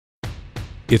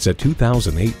It's a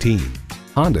 2018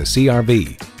 Honda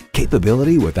CR-V.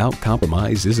 Capability without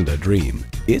compromise isn't a dream,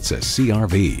 it's a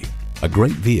CR-V. A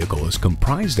great vehicle is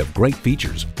comprised of great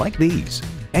features like these: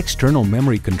 external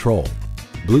memory control,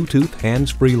 Bluetooth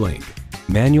hands-free link,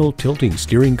 manual tilting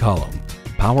steering column,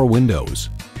 power windows,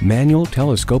 manual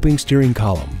telescoping steering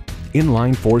column,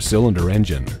 inline 4-cylinder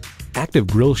engine, active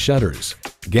grille shutters,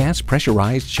 gas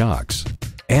pressurized shocks,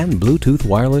 and Bluetooth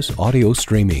wireless audio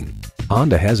streaming.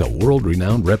 Honda has a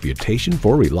world-renowned reputation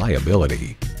for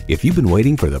reliability. If you've been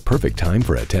waiting for the perfect time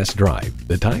for a test drive,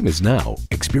 the time is now.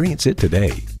 Experience it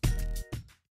today.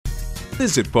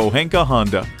 Visit Pohanka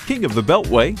Honda, King of the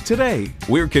Beltway, today.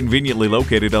 We're conveniently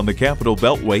located on the Capitol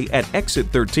Beltway at Exit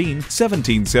 13,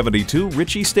 1772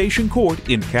 Ritchie Station Court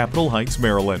in Capitol Heights,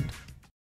 Maryland.